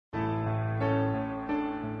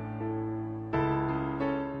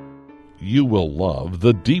You will love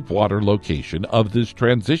the deep water location of this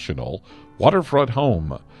transitional waterfront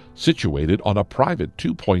home situated on a private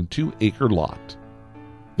 2.2-acre lot.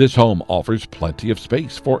 This home offers plenty of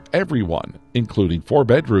space for everyone, including 4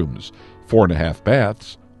 bedrooms, 4.5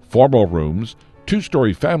 baths, formal rooms,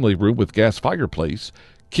 2-story family room with gas fireplace,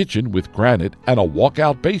 kitchen with granite, and a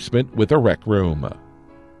walkout basement with a rec room.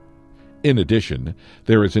 In addition,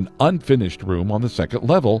 there is an unfinished room on the second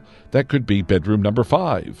level that could be bedroom number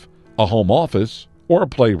 5, a home office, or a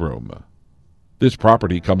playroom. This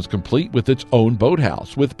property comes complete with its own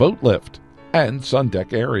boathouse with boat lift and sun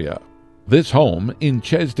deck area. This home in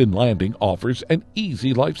Chesdin Landing offers an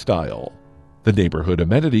easy lifestyle. The neighborhood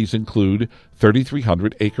amenities include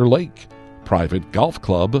 3,300-acre lake, private golf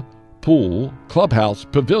club, pool, clubhouse,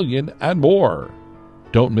 pavilion, and more.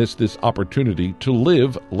 Don't miss this opportunity to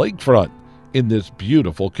live lakefront in this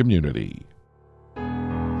beautiful community.